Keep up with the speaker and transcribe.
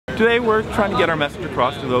Today we're trying to get our message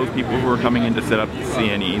across to those people who are coming in to set up the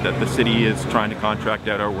CNE that the city is trying to contract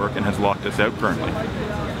out our work and has locked us out currently.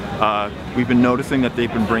 We've been noticing that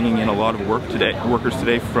they've been bringing in a lot of workers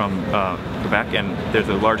today from Quebec, and there's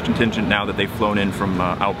a large contingent now that they've flown in from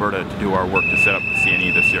Alberta to do our work to set up the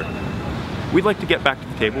CNE this year. We'd like to get back to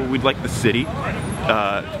the table. We'd like the city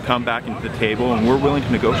to come back into the table, and we're willing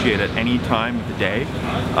to negotiate at any time of the day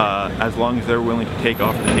as long as they're willing to take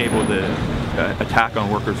off the table the attack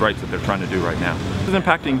on workers' rights that they're trying to do right now. This is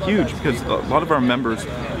impacting huge because a lot of our members,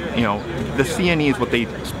 you know, the CNE is what they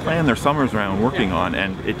plan their summers around working on,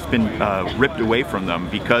 and it's been ripped away from them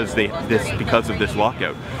because of this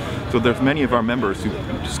lockout. So there's many of our members who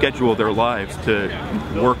schedule their lives to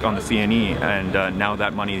work on the CNE, and now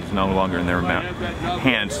that money is no longer in their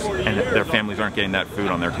hands, and their families aren't getting that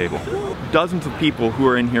food on their table. Dozens of people who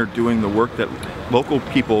are in here doing the work that local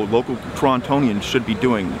Torontonians should be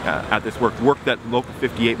doing at this work that Local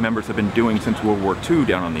 58 members have been doing since World War II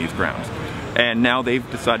down on these grounds. And now they've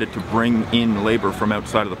decided to bring in labor from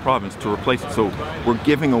outside of the province to replace it. So we're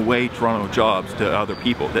giving away Toronto jobs to other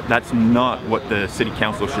people. That's not what the City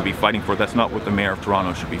Council should be fighting for. That's not what the Mayor of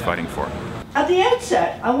Toronto should be fighting for. At the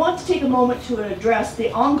outset, I want to take a moment to address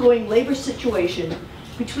the ongoing labor situation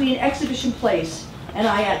between Exhibition Place and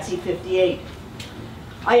IATSE 58.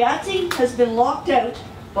 IATSE has been locked out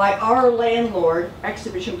by our landlord,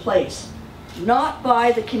 Exhibition Place, not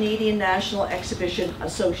by the Canadian National Exhibition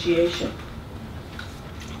Association.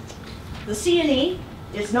 The CNE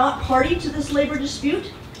is not party to this labor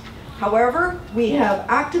dispute. However, we have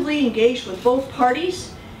actively engaged with both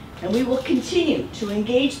parties, and we will continue to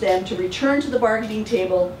engage them to return to the bargaining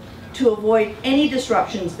table to avoid any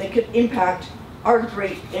disruptions that could impact our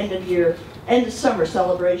great end of summer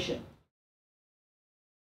celebration.